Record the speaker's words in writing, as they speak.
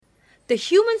The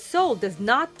human soul does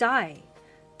not die.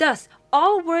 Thus,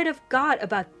 all word of God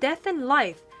about death and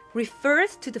life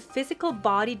refers to the physical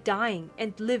body dying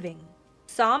and living.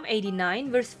 Psalm 89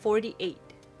 verse 48.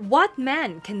 What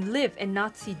man can live and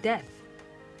not see death?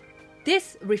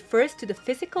 This refers to the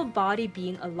physical body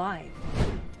being alive.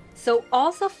 So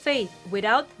also faith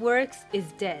without works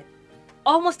is dead.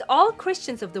 Almost all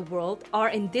Christians of the world are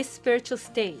in this spiritual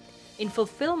state, in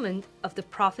fulfillment of the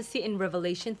prophecy in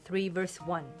Revelation 3 verse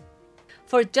 1.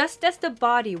 For just as the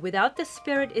body without the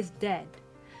spirit is dead,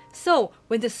 so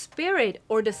when the spirit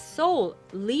or the soul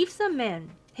leaves a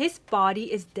man, his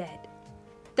body is dead.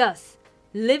 Thus,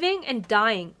 living and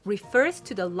dying refers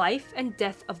to the life and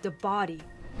death of the body.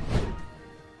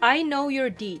 I know your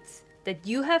deeds, that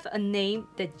you have a name,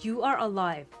 that you are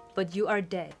alive, but you are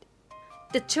dead.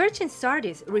 The church in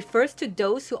Sardis refers to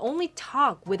those who only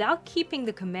talk without keeping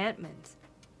the commandments.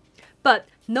 But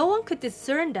no one could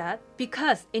discern that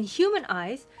because in human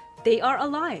eyes, they are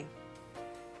alive.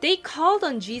 They called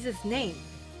on Jesus' name.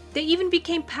 They even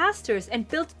became pastors and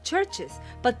built churches,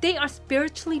 but they are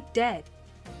spiritually dead.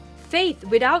 Faith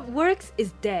without works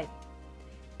is dead.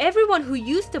 Everyone who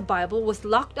used the Bible was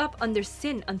locked up under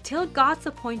sin until God's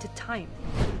appointed time.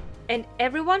 And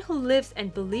everyone who lives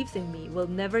and believes in me will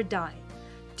never die.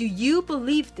 Do you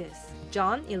believe this?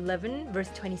 John 11 verse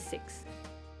 26.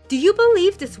 Do you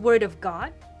believe this word of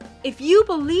God? If you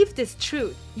believe this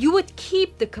truth, you would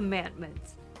keep the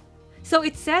commandments. So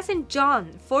it says in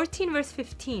John 14 verse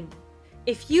 15,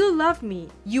 if you love me,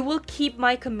 you will keep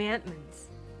my commandments.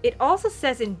 It also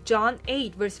says in John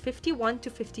 8 verse 51 to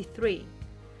 53,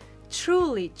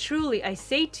 truly, truly, I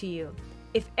say to you,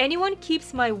 if anyone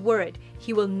keeps my word,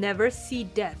 he will never see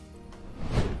death.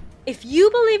 If you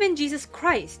believe in Jesus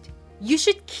Christ, you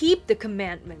should keep the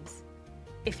commandments.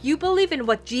 If you believe in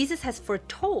what Jesus has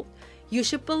foretold, you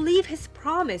should believe his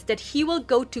promise that he will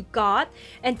go to God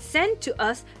and send to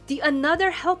us the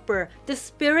another helper, the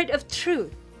Spirit of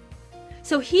truth.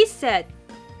 So he said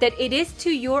that it is to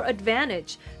your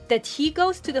advantage that he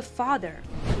goes to the Father.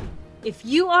 If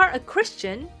you are a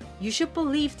Christian, you should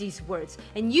believe these words,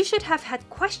 and you should have had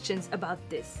questions about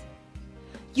this.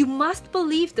 You must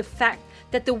believe the fact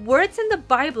that the words in the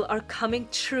Bible are coming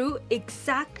true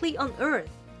exactly on earth.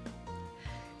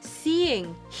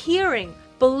 Seeing, hearing,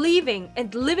 believing,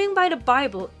 and living by the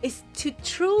Bible is to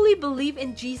truly believe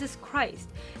in Jesus Christ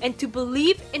and to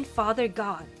believe in Father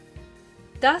God.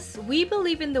 Thus, we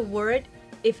believe in the word,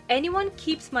 if anyone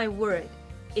keeps my word,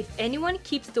 if anyone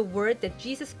keeps the word that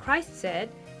Jesus Christ said,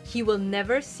 he will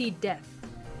never see death.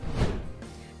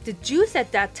 The Jews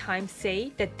at that time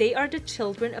say that they are the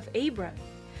children of Abraham.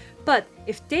 But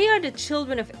if they are the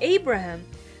children of Abraham,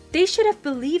 they should have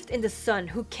believed in the Son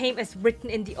who came as written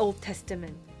in the Old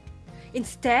Testament.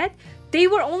 Instead, they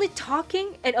were only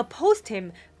talking and opposed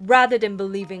him rather than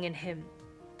believing in him.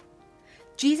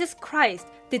 Jesus Christ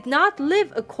did not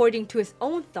live according to his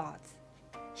own thoughts.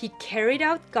 He carried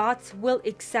out God's will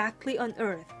exactly on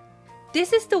earth.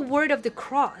 This is the word of the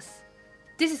cross.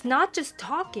 This is not just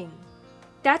talking.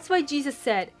 That's why Jesus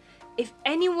said, if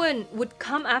anyone would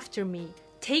come after me,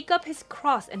 take up his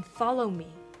cross and follow me.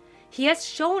 He has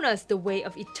shown us the way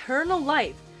of eternal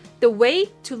life, the way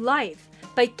to life,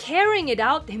 by carrying it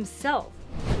out himself.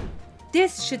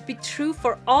 This should be true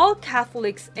for all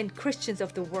Catholics and Christians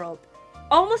of the world.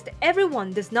 Almost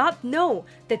everyone does not know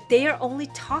that they are only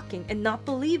talking and not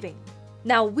believing.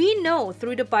 Now we know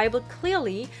through the Bible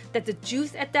clearly that the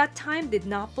Jews at that time did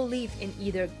not believe in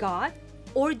either God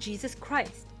or Jesus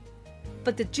Christ.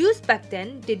 But the Jews back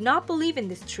then did not believe in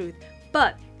this truth,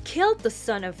 but killed the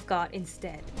Son of God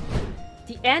instead.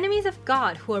 The enemies of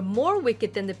God who are more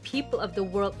wicked than the people of the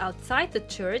world outside the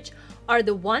church are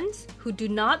the ones who do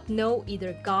not know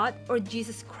either God or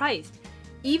Jesus Christ,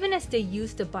 even as they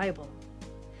use the Bible.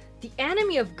 The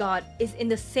enemy of God is in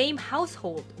the same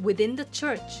household within the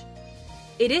church.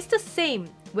 It is the same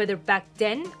whether back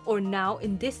then or now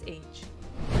in this age.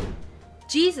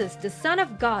 Jesus, the Son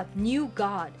of God, knew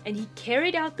God and he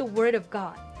carried out the Word of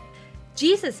God.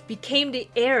 Jesus became the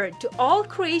heir to all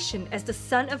creation as the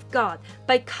Son of God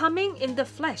by coming in the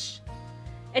flesh.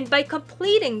 And by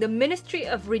completing the ministry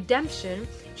of redemption,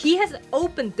 he has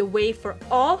opened the way for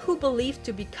all who believe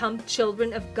to become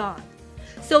children of God.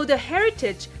 So the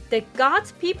heritage that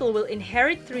God's people will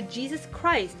inherit through Jesus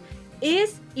Christ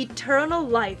is eternal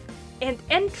life and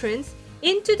entrance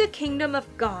into the kingdom of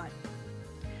God.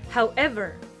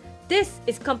 However, this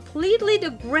is completely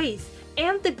the grace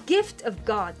and the gift of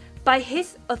God by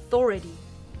his authority.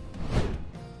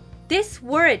 This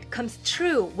word comes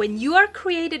true when you are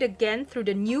created again through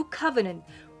the new covenant,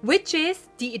 which is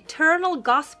the eternal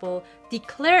gospel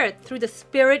declared through the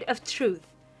Spirit of truth.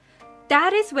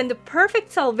 That is when the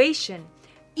perfect salvation,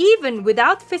 even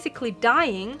without physically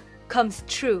dying, comes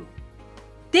true.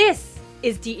 This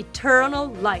is the eternal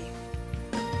life.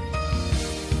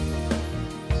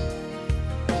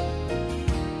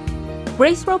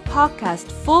 Grace Road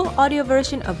Podcast full audio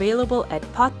version available at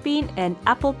Podbean and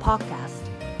Apple Podcasts.